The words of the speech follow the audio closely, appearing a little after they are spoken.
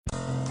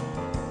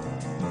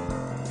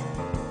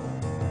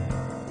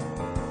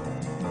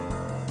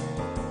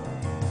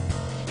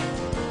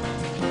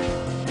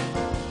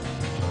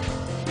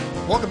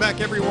Welcome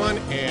back, everyone,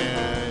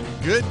 and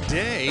good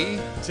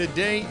day.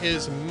 Today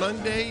is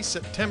Monday,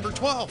 September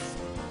 12th,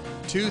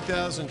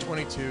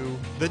 2022,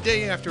 the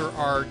day after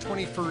our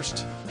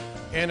 21st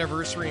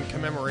anniversary and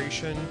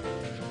commemoration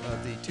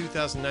of the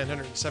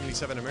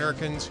 2,977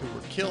 Americans who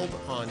were killed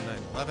on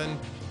 9/11.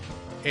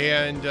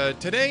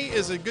 And today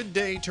is a good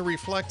day to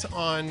reflect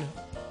on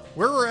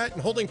where we're at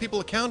and holding people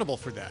accountable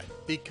for that,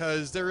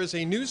 because there is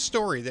a news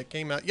story that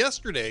came out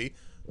yesterday,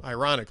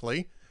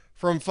 ironically,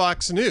 from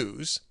Fox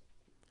News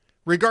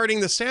regarding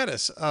the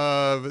status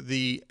of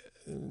the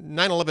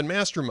 9/11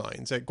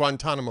 masterminds at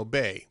Guantanamo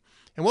Bay.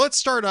 And well, let's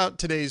start out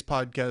today's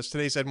podcast,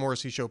 today's Ed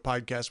Morrissey Show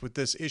podcast, with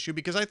this issue,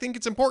 because I think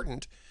it's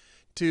important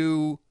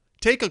to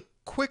take a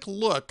quick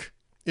look,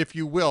 if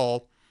you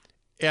will,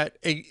 at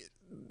a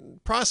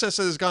process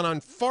that has gone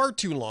on far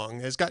too long,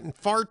 has gotten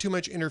far too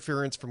much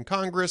interference from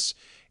Congress,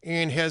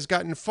 and has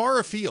gotten far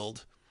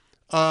afield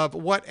of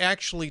what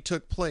actually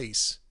took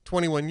place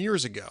 21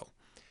 years ago.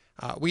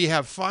 We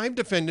have 5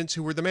 defendants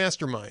who were the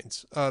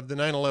masterminds of the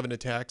 9/11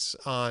 attacks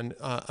on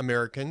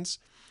Americans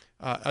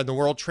at the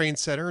World Trade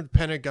Center, the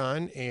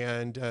Pentagon,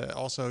 and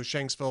also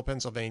Shanksville,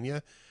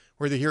 Pennsylvania,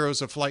 where the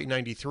heroes of Flight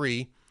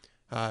 93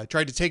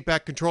 tried to take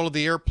back control of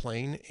the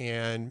airplane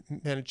and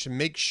managed to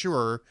make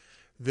sure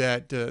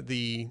that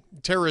the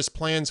terrorist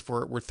plans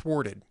for it were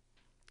thwarted.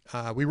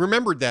 We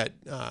remembered that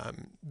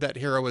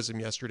heroism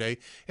yesterday,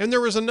 and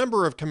there was a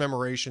number of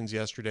commemorations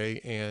yesterday,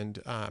 and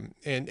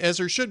as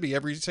there should be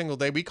every single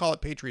day. We call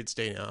it Patriots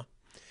Day now,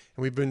 and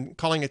we've been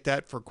calling it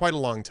that for quite a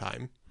long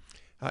time,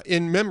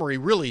 in memory,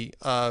 really,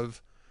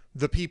 of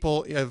the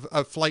people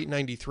of Flight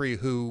 93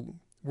 who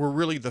were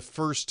really the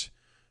first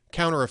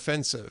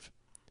counteroffensive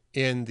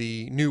in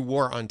the new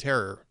war on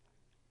terror.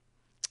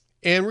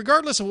 And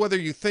regardless of whether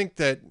you think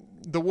that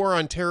the war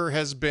on terror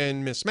has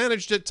been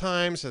mismanaged at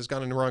times, has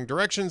gone in the wrong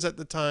directions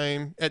at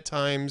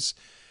times,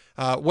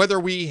 whether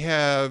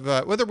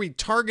we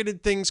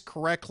targeted things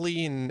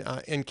correctly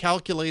and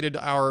calculated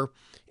our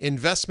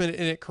investment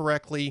in it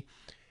correctly,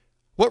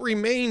 what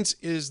remains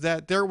is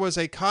that there was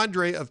a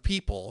cadre of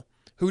people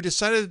who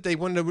decided that they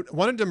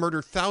wanted to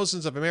murder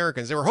thousands of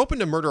Americans. They were hoping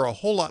to murder a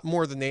whole lot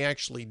more than they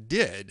actually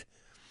did,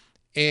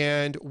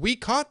 and we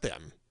caught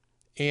them.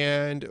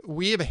 And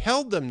we have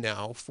held them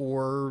now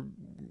for,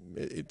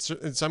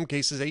 in some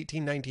cases,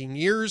 18, 19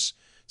 years,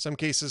 some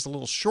cases a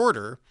little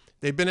shorter.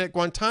 They've been at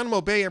Guantanamo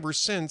Bay ever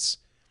since.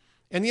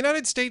 And the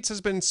United States has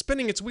been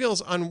spinning its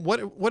wheels on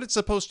what it's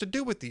supposed to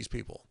do with these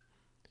people.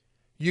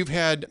 You've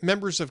had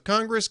members of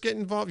Congress get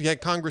involved. You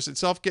had Congress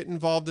itself get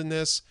involved in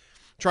this,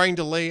 trying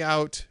to lay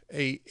out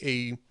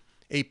a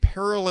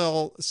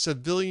parallel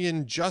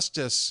civilian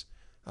justice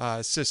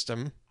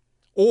system,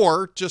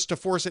 or just to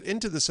force it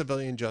into the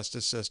civilian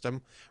justice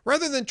system,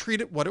 rather than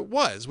treat it what it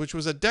was, which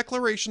was a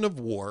declaration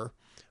of war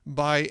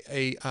by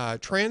a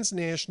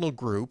transnational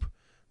group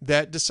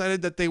that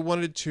decided that they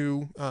wanted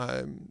to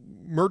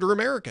murder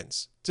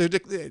Americans, to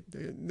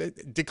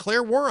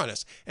declare war on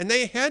us. And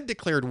they had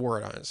declared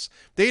war on us.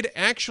 They'd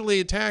actually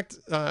attacked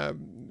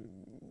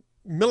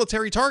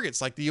military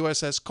targets like the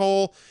USS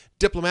Cole,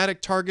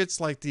 diplomatic targets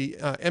like the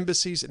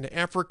embassies in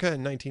Africa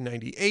in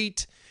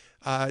 1998.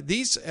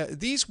 This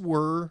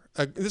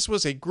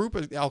was a group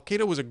of,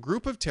 Al-Qaeda was a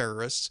group of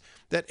terrorists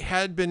that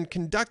had been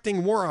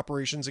conducting war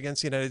operations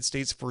against the United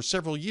States for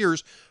several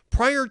years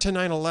prior to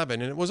 9/11.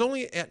 And it was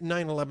only at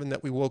 9/11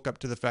 that we woke up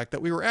to the fact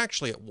that we were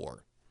actually at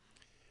war.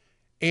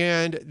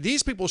 And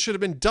these people should have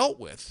been dealt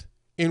with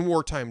in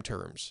wartime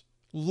terms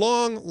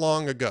long,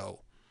 long ago.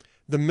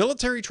 The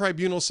military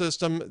tribunal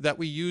system that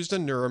we used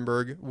in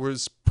Nuremberg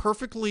was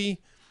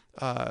perfectly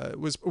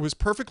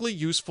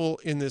useful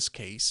in this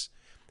case.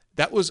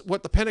 That was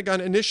what the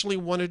Pentagon initially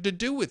wanted to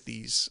do with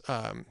these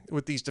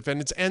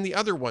defendants and the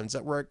other ones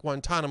that were at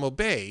Guantanamo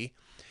Bay.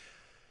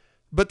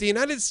 But the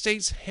United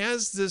States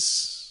has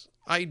this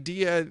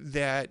idea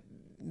that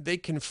they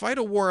can fight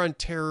a war on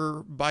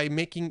terror by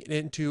making it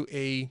into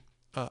a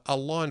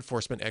law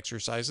enforcement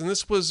exercise. And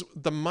this was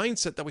the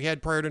mindset that we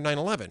had prior to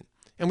 9/11.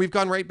 And we've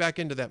gone right back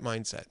into that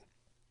mindset.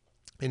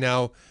 And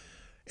now,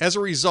 as a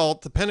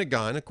result, the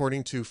Pentagon,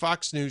 according to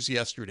Fox News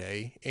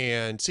yesterday,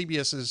 and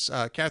CBS's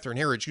Catherine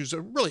Herridge, who's a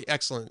really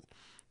excellent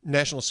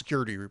national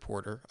security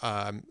reporter,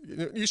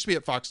 it used to be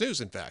at Fox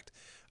News, in fact,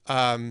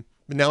 but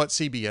now at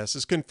CBS,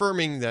 is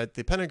confirming that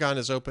the Pentagon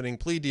is opening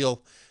plea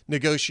deal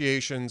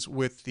negotiations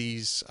with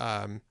these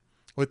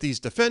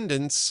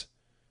defendants,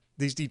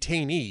 these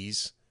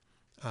detainees,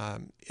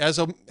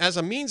 as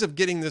a means of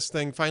getting this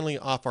thing finally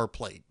off our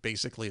plate,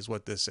 basically, is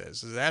what this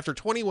is. After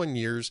 21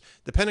 years,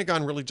 the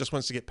Pentagon really just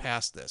wants to get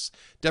past this.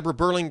 Deborah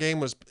Burlingame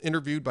was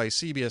interviewed by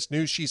CBS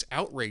News. She's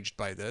outraged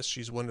by this.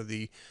 She's one of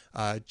the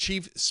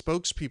chief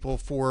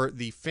spokespeople for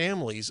the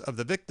families of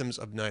the victims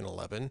of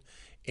 9/11,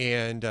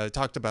 and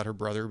talked about her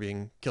brother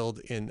being killed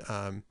in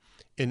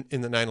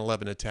the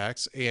 9/11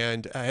 attacks,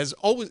 and has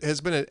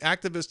been an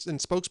activist and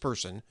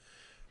spokesperson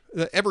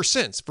ever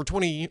since. For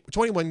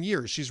 21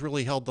 years, she's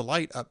really held the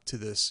light up to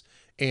this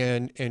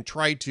and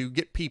tried to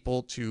get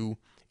people to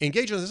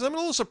engage in this. I'm a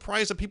little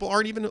surprised that people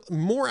aren't even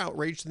more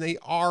outraged than they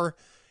are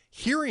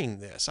hearing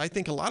this. I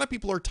think a lot of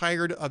people are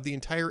tired of the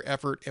entire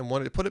effort and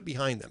wanted to put it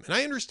behind them. And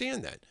I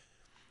understand that.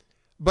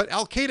 But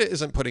Al-Qaeda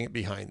isn't putting it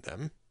behind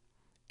them.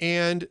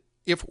 And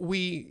if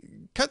we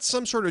cut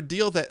some sort of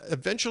deal that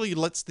eventually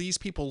lets these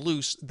people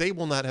loose, they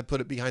will not have put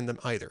it behind them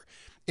either.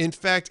 In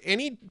fact,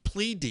 any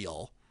plea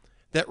deal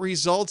that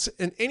results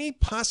in any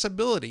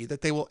possibility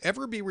that they will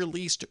ever be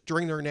released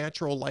during their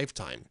natural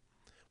lifetime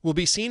will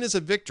be seen as a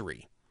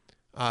victory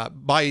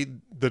by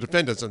the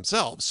defendants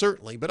themselves,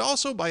 certainly, but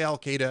also by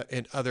Al-Qaeda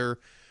and other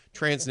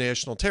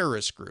transnational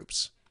terrorist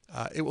groups.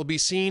 It will be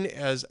seen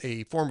as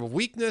a form of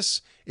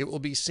weakness. It will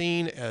be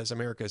seen as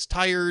America is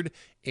tired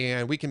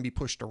and we can be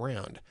pushed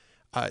around.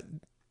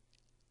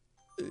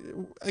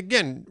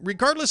 Again,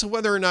 regardless of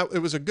whether or not it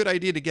was a good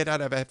idea to get out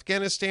of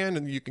Afghanistan,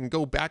 and you can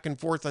go back and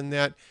forth on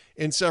that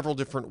in several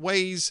different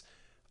ways,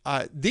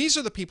 these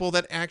are the people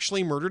that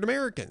actually murdered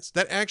Americans,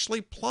 that actually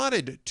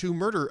plotted to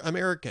murder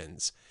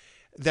Americans,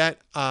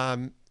 that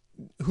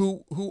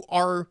who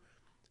are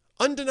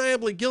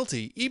undeniably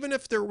guilty, even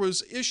if there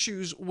was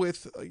issues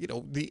with,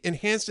 the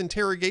enhanced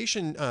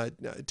interrogation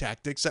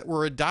tactics that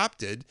were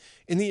adopted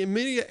in the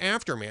immediate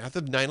aftermath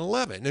of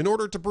 9/11 in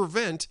order to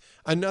prevent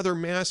another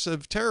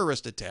massive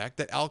terrorist attack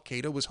that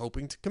Al-Qaeda was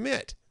hoping to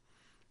commit.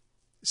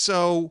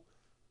 So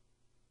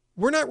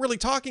we're not really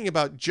talking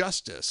about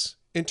justice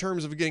in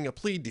terms of getting a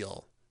plea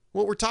deal.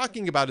 What we're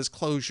talking about is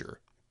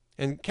closure.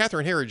 And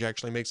Catherine Herridge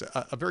actually makes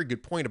a very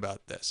good point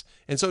about this.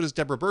 And so does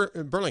Deborah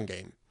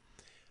Burlingame.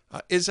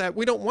 Is that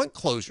we don't want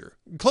closure.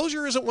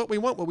 Closure isn't what we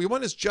want. What we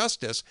want is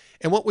justice.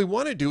 And what we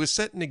want to do is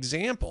set an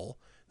example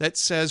that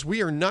says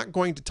we are not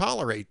going to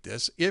tolerate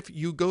this. If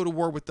you go to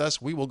war with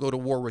us, we will go to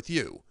war with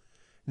you.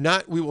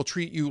 Not we will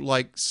treat you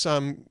like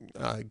some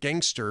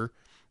gangster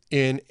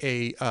in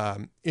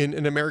an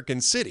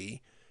American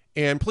city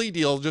and plea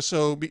deal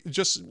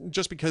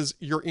just because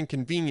you're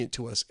inconvenient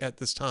to us at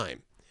this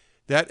time.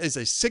 That is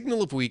a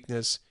signal of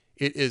weakness.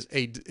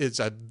 It's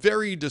a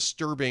very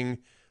disturbing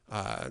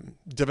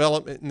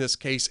development in this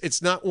case.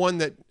 It's not one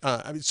that,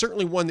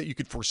 certainly one that you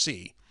could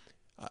foresee.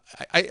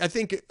 I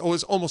think it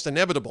was almost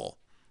inevitable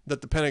that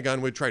the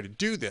Pentagon would try to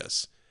do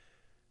this,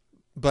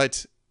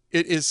 but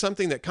it is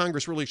something that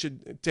Congress really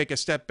should take a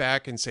step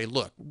back and say,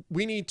 look,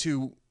 we need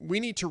to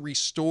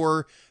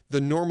restore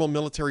the normal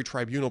military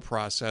tribunal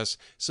process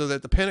so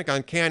that the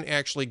Pentagon can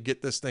actually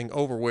get this thing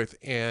over with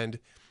and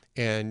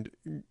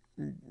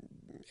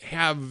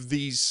have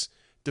these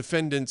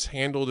defendants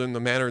handled in the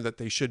manner that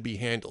they should be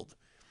handled.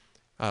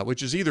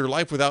 Which is either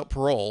life without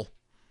parole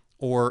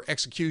or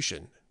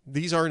execution.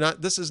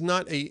 This is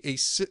not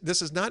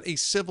a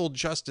civil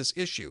justice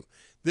issue.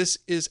 This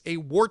is a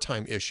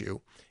wartime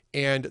issue.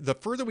 And the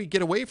further we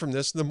get away from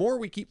this, the more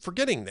we keep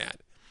forgetting that.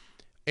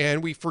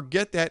 And we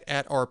forget that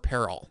at our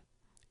peril.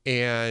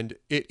 And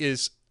it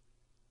is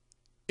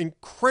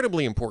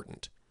incredibly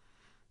important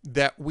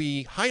that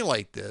we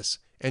highlight this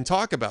and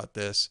talk about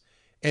this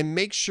and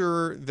make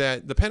sure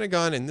that the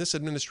Pentagon and this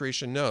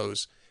administration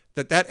knows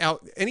that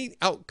any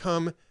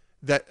outcome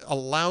that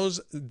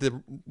allows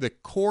the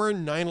core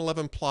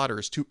 9/11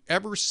 plotters to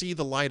ever see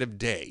the light of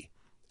day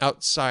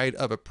outside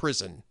of a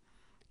prison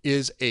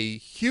is a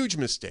huge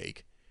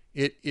mistake.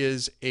 It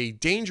is a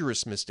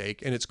dangerous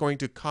mistake, and it's going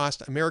to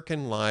cost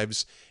American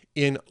lives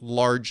in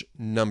large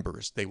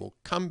numbers. They will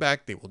come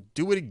back, they will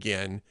do it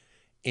again,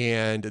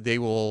 and they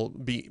will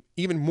be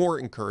even more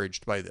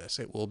encouraged by this.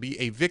 It will be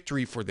a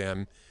victory for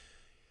them.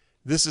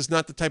 This is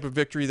not the type of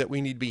victory that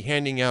we need to be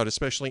handing out,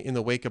 especially in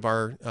the wake of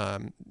our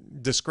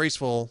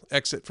disgraceful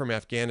exit from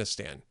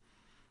Afghanistan.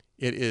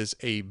 It is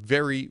a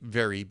very,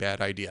 very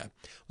bad idea.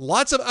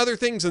 Lots of other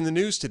things in the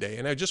news today,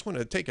 and I just want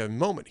to take a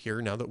moment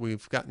here, now that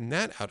we've gotten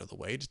that out of the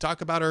way, to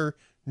talk about our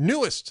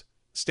newest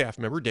staff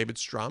member. David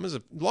Strom is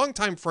a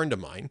longtime friend of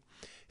mine,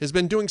 has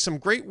been doing some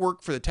great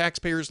work for the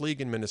Taxpayers League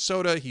in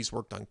Minnesota. He's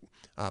worked on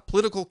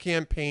political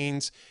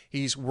campaigns.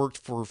 He's worked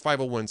for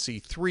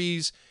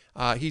 501c3s.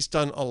 He's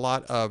done a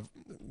lot of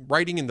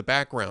writing in the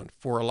background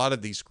for a lot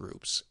of these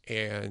groups.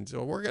 And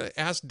so we're going to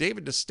ask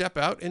David to step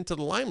out into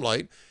the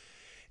limelight.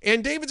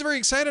 And David's very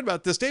excited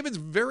about this. David's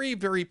very,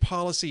 very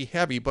policy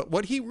heavy, but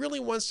what he really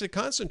wants to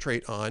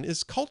concentrate on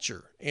is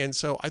culture. And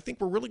so I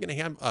think we're really going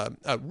to have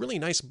a really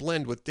nice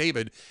blend with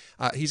David.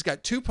 He's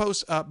got 2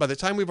 posts up. By the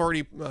time we've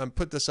already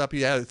put this up,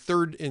 he has a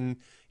third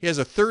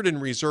in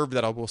reserve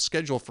that I will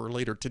schedule for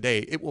later today.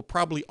 It will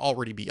probably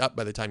already be up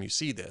by the time you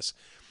see this.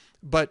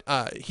 But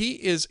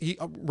he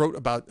wrote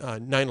about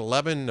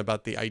 9/11,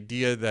 about the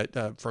idea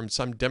that from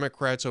some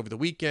Democrats over the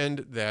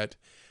weekend that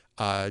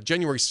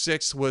January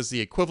 6th was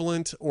the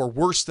equivalent or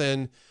worse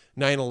than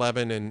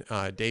 9/11,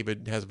 and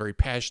David has a very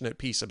passionate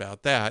piece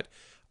about that.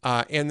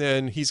 And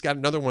then he's got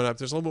another one up.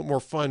 There's a little bit more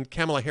fun.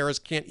 Kamala Harris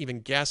can't even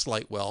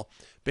gaslight well,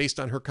 based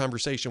on her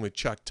conversation with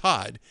Chuck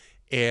Todd,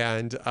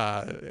 and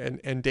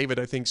David,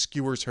 I think,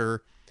 skewers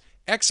her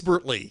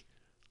expertly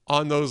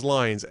on those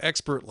lines,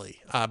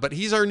 expertly. But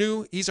he's our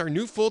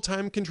new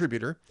full-time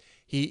contributor.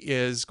 He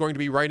is going to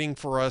be writing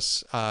for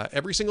us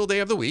every single day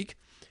of the week,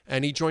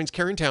 and he joins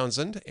Karen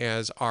Townsend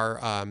as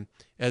our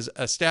as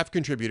a staff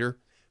contributor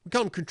we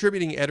call them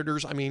contributing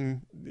editors. I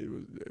mean,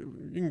 you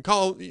can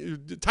call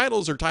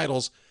titles or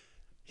titles.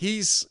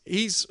 He's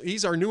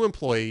our new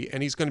employee,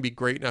 and he's going to be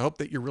great, and I hope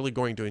that you're really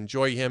going to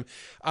enjoy him.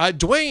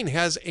 Dwayne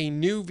has a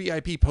new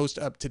VIP post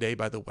up today,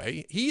 by the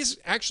way. He's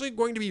actually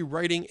going to be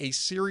writing a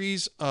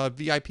series of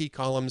VIP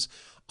columns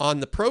on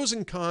the pros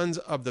and cons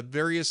of the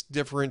various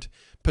different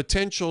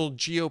potential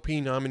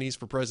GOP nominees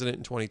for president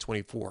in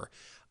 2024.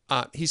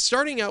 He's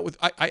starting out with,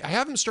 I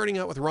have him starting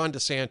out with Ron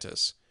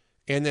DeSantis,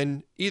 and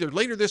then either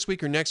later this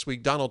week or next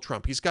week, Donald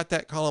Trump. He's got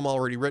that column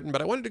already written,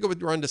 but I wanted to go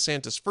with Ron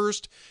DeSantis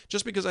first,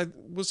 just because I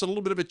was a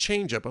little bit of a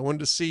change-up. I wanted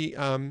to see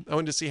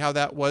how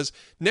that was.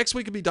 Next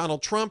week would be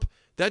Donald Trump.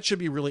 That should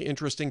be really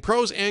interesting.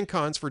 Pros and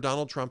cons for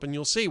Donald Trump, and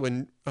you'll see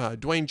when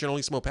Dwayne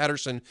Generalissimo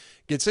Patterson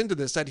gets into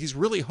this that he's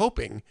really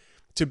hoping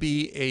to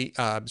be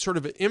a sort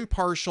of an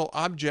impartial,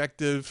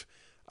 objective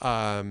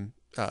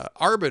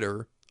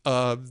arbiter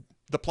of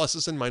the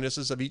pluses and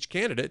minuses of each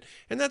candidate,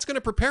 and that's going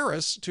to prepare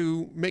us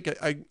to make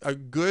a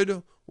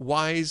good,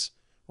 wise,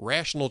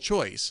 rational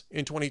choice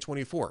in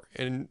 2024.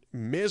 And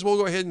may as well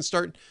go ahead and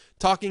start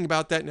talking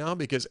about that now,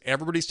 because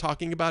everybody's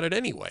talking about it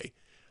anyway.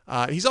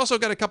 He's also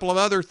got a couple of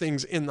other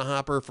things in the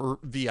hopper for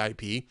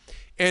VIP,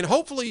 and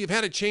hopefully you've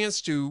had a chance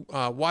to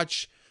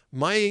watch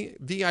my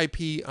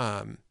VIP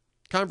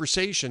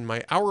conversation,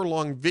 my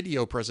hour-long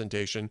video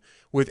presentation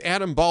with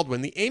Adam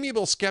Baldwin, the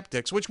Amiable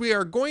Skeptics, which we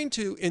are going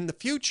to, in the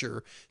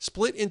future,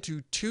 split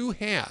into two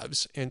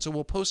halves. And so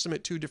we'll post them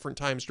at two different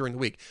times during the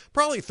week,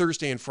 probably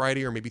Thursday and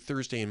Friday, or maybe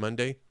Thursday and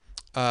Monday,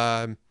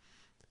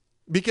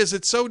 because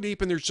it's so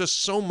deep and there's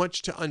just so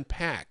much to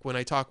unpack when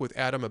I talk with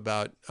Adam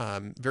about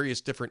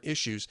various different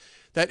issues.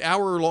 That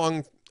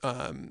hour-long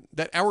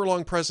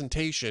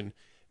presentation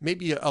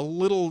maybe a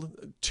little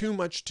too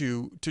much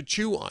to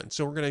chew on.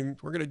 So we're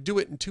gonna do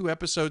it in two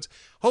episodes.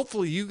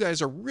 Hopefully you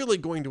guys are really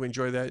going to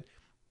enjoy that.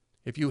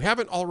 If you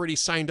haven't already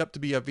signed up to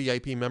be a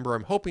VIP member,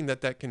 I'm hoping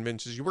that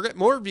convinces you. We're getting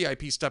more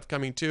VIP stuff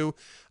coming too.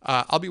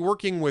 I'll be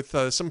working with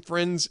some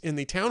friends in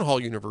the Town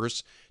Hall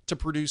universe to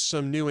produce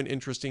some new and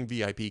interesting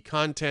VIP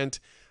content.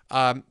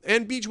 And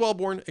Beej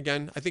Wellborn,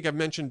 again, I think I've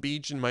mentioned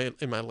Beej in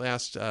my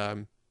last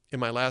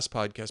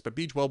podcast, but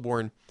Beej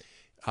Wellborn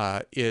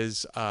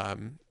is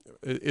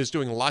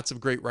doing lots of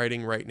great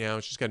writing right now.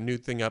 She's got a new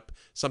thing up.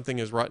 Something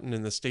is rotten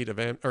in the state of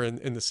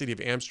in the city of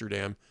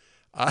Amsterdam.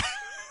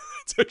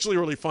 It's actually a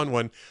really fun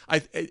one.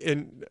 I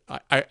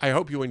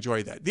hope you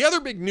enjoy that. The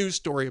other big news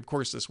story, of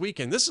course, this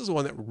weekend, this is the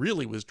one that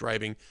really was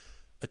driving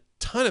a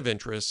ton of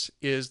interest,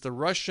 is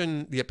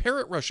the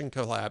apparent Russian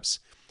collapse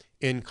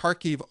in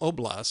Kharkiv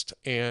Oblast,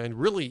 and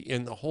really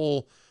in the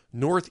whole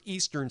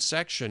northeastern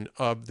section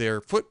of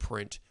their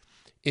footprint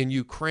in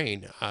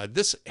Ukraine.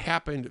 This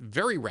happened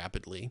very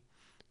rapidly.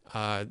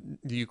 The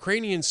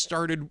Ukrainians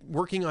started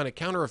working on a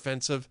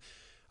counteroffensive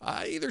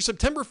either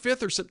September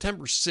 5th or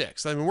September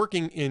 6th. I've been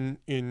working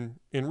in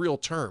real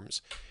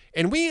terms.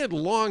 And we had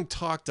long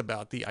talked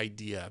about the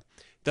idea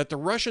that the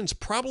Russians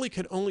probably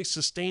could only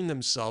sustain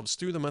themselves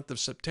through the month of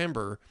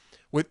September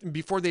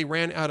before they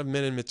ran out of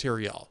men and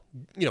material.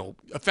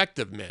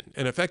 Effective men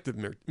and effective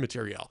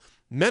material.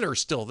 Men are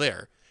still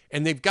there,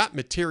 and they've got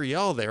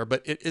material there,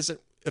 but it isn't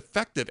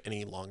effective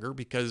any longer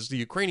because the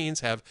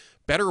Ukrainians have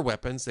better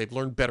weapons, they've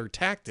learned better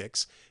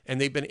tactics, and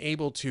they've been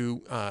able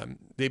to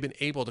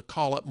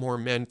call up more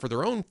men for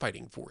their own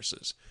fighting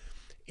forces.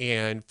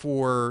 And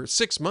for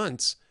 6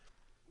 months,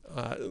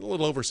 a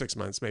little over 6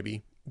 months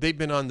maybe, they've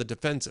been on the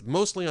defensive,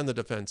 mostly on the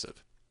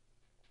defensive.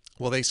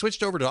 Well, they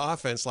switched over to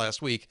offense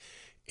last week,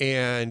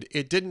 and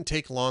it didn't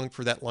take long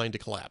for that line to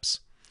collapse.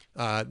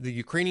 The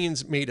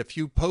Ukrainians made a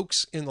few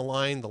pokes in the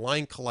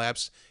line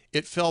collapsed.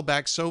 It fell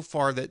back so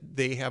far that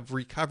they have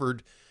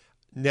recovered.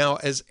 Now,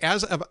 as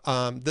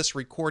of this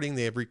recording,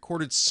 they have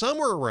recorded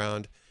somewhere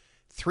around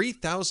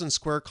 3,000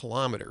 square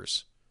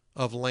kilometers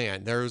of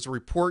land. There was a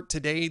report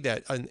today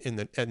that in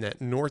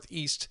that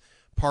northeast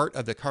part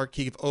of the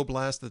Kharkiv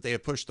Oblast that they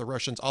have pushed the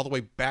Russians all the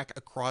way back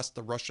across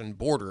the Russian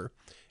border,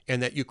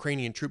 and that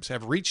Ukrainian troops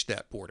have reached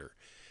that border.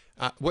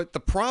 What the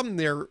problem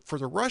there for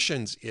the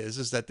Russians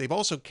is that they've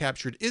also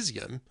captured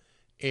Izium,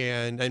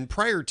 and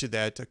prior to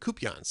that,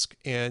 Kupiansk.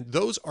 And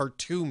those are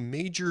two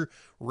major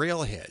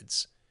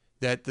railheads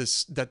that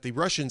the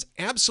Russians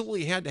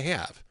absolutely had to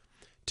have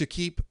to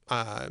keep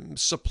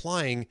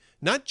supplying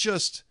not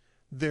just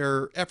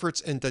their efforts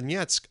in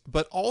Donetsk,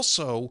 but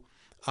also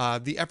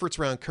the efforts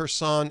around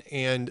Kherson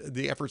and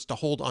the efforts to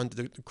hold on to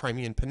the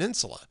Crimean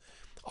Peninsula.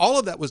 All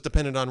of that was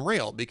dependent on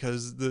rail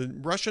because the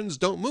Russians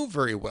don't move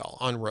very well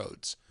on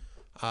roads.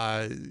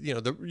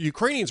 The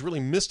Ukrainians really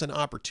missed an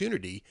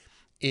opportunity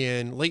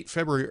in late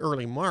February,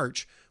 early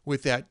March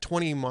with that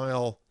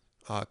 20-mile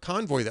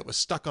convoy that was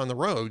stuck on the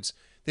roads.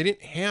 They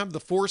didn't have the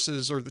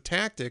forces or the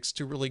tactics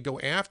to really go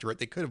after it.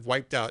 They could have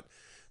wiped out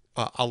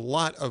a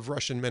lot of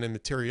Russian men and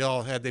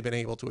material had they been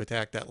able to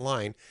attack that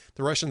line.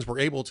 The Russians were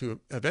able to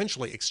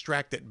eventually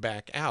extract it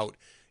back out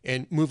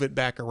and move it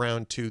back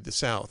around to the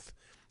south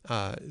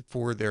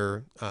for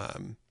their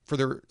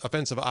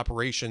offensive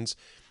operations,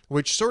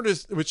 which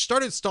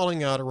started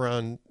stalling out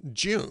around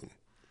June.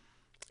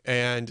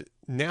 And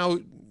now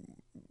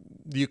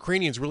the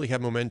Ukrainians really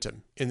have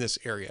momentum in this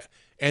area,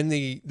 and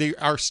they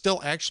are still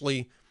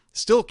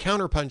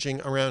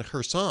counterpunching around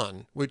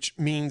Kherson, which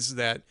means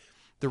that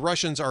the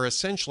Russians are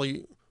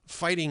essentially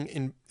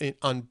fighting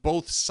on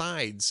both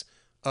sides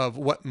of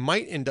what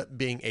might end up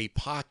being a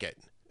pocket.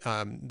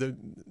 The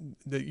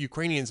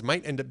Ukrainians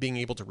might end up being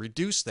able to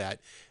reduce that,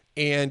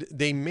 and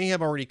they may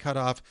have already cut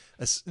off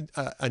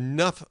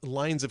enough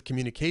lines of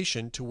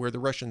communication to where the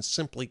Russians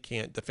simply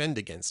can't defend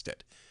against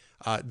it.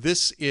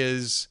 This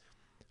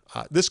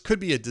could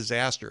be a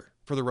disaster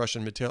for the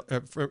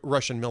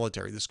Russian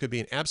military. This could be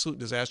an absolute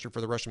disaster for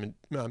the Russian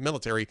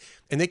military,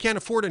 and they can't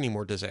afford any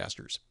more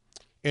disasters.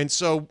 And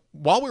so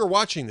while we were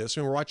watching this,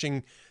 and we were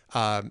watching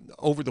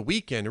over the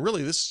weekend, and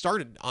really this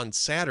started on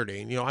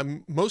Saturday, and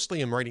I'm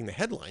mostly writing the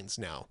headlines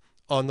now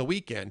on the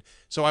weekend.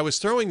 So I was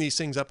throwing these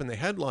things up in the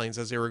headlines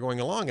as they were going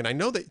along, and I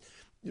know that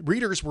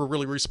readers were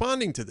really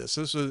responding to this.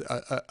 This was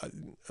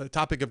a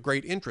topic of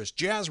great interest.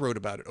 Jazz wrote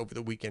about it over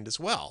the weekend as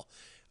well,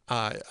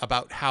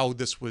 about how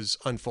this was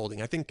unfolding.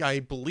 I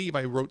believe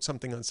I wrote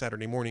something on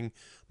Saturday morning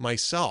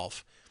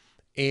myself.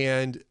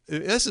 And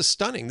this is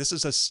stunning. This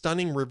is a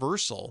stunning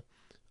reversal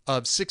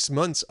of 6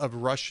 months of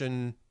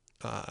Russian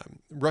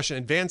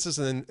advances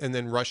and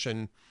then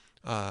Russian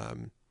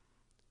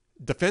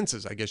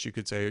defenses, I guess you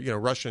could say,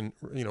 Russian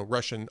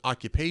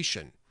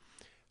occupation.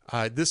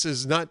 This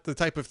is not the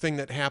type of thing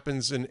that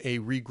happens in a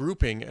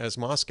regrouping, as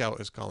Moscow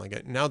is calling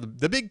it. Now,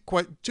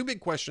 two big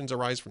questions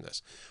arise from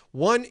this.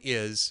 One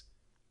is,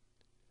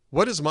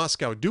 what does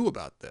Moscow do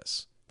about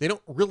this? They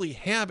don't really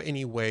have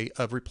any way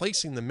of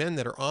replacing the men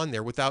that are on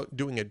there without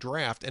doing a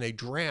draft, and a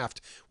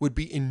draft would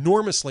be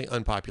enormously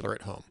unpopular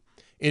at home.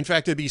 In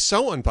fact, it'd be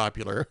so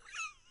unpopular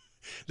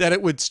that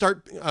it would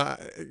start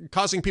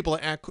causing people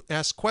to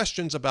ask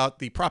questions about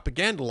the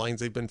propaganda lines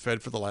they've been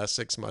fed for the last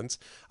 6 months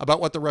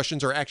about what the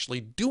Russians are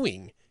actually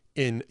doing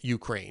in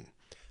Ukraine.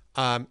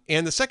 And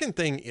the second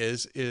thing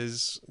is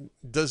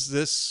does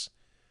this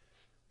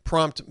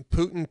prompt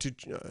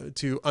Putin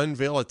to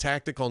unveil a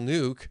tactical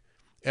nuke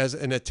as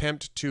an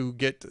attempt to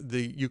get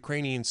the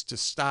Ukrainians to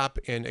stop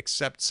and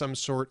accept some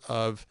sort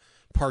of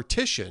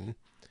partition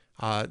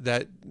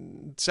that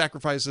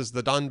sacrifices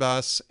the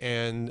Donbass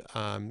and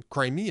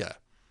Crimea?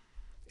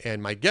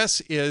 And my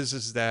guess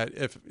is that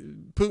if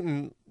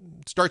Putin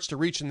starts to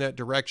reach in that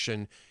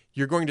direction,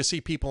 you're going to see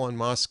people in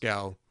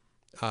Moscow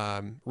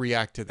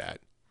react to that.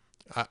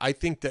 I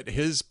think that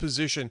his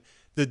position,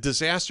 the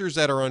disasters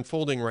that are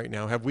unfolding right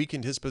now, have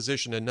weakened his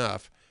position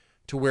enough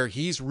to where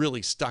he's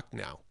really stuck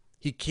now.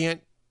 He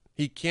can't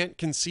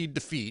concede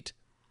defeat,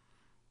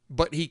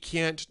 but he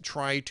can't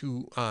try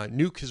to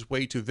nuke his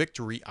way to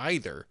victory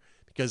either,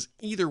 because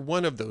either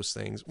one of those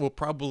things will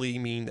probably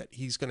mean that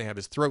he's going to have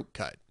his throat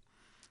cut.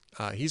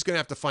 He's going to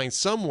have to find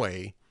some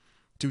way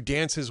to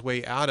dance his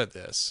way out of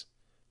this.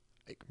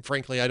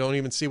 Frankly, I don't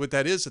even see what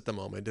that is at the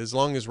moment, as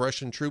long as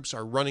Russian troops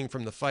are running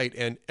from the fight,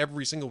 and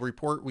every single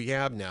report we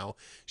have now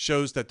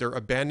shows that they're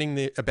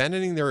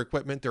abandoning their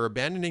equipment, they're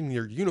abandoning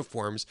their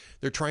uniforms,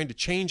 they're trying to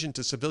change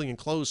into civilian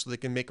clothes so they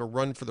can make a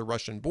run for the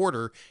Russian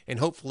border and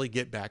hopefully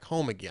get back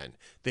home again.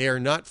 They are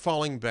not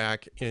falling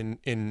back in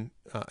an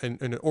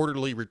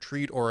orderly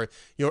retreat or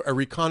a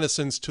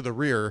reconnaissance to the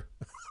rear,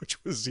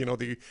 which was I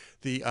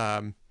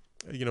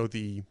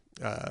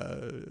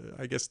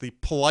guess the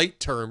polite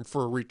term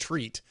for a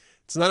retreat.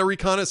 It's not a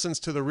reconnaissance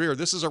to the rear.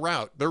 This is a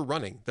rout. They're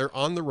running. They're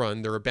on the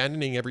run. They're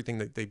abandoning everything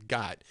that they've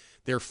got.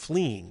 They're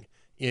fleeing,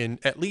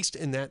 at least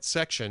in that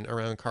section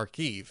around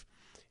Kharkiv.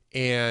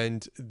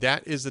 And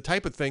that is the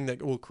type of thing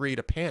that will create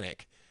a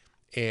panic.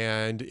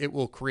 And it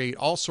will create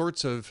all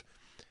sorts of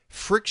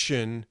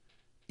friction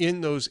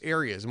in those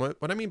areas. And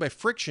what I mean by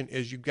friction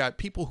is you've got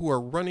people who are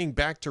running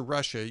back to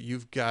Russia.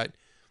 You've got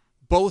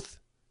both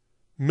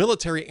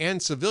military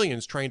and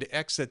civilians trying to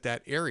exit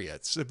that area.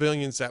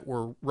 Civilians that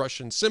were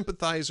Russian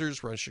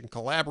sympathizers, Russian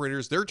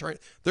collaborators, they're going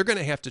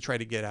to have to try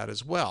to get out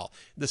as well.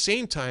 At the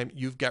same time,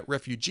 you've got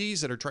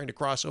refugees that are trying to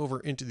cross over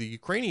into the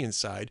Ukrainian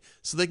side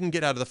so they can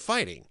get out of the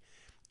fighting.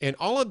 And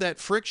all of that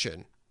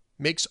friction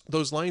makes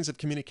those lines of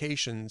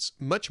communications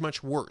much,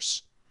 much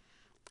worse.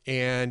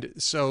 And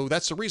so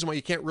that's the reason why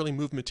you can't really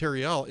move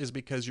material, is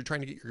because you're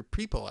trying to get your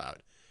people out.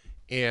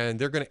 And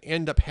they're going to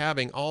end up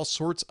having all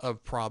sorts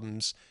of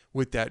problems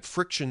with that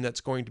friction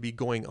that's going to be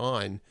going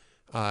on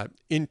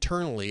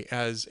internally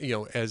as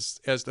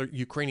the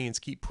Ukrainians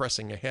keep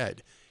pressing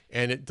ahead.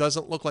 And it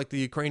doesn't look like the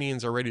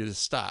Ukrainians are ready to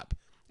stop.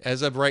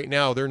 As of right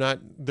now, they're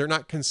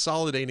not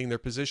consolidating their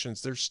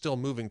positions. They're still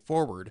moving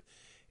forward,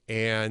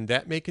 and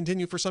that may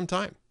continue for some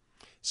time.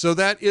 So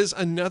that is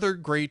another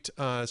great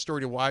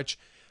story to watch.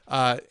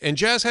 And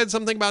Jazz had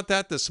something about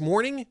that this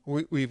morning.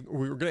 We're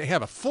going to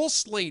have a full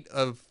slate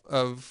of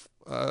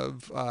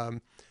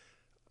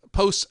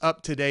posts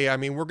up today. I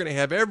mean, we're going to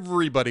have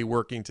everybody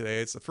working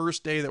today. It's the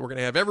first day that we're going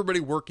to have everybody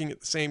working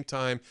at the same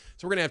time.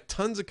 So we're going to have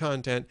tons of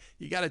content.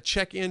 You got to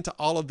check into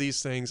all of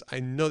these things. I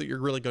know that you're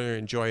really going to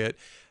enjoy it.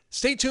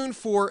 Stay tuned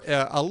for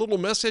a little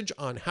message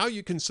on how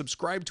you can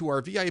subscribe to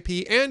our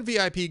VIP and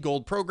VIP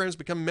Gold programs,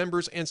 become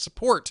members, and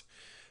support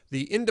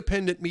the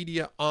independent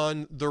media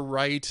on the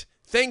right.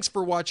 Thanks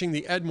for watching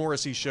The Ed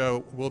Morrissey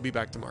Show. We'll be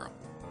back tomorrow.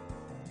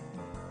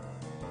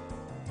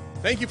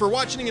 Thank you for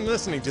watching and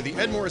listening to The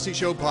Ed Morrissey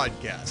Show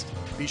podcast.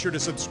 Be sure to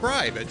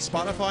subscribe at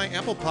Spotify,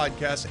 Apple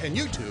Podcasts, and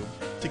YouTube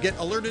to get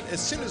alerted as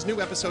soon as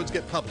new episodes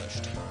get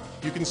published.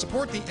 You can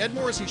support The Ed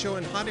Morrissey Show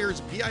and Hot Air's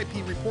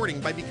VIP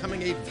reporting by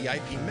becoming a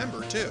VIP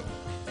member, too.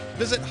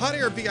 Visit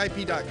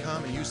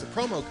hotairvip.com and use the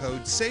promo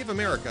code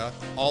SAVEAMERICA,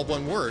 all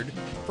one word,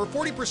 for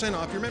 40%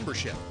 off your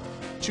membership.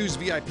 Choose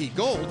VIP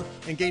Gold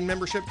and gain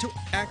membership to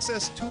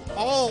access to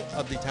all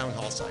of the Town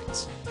Hall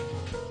sites.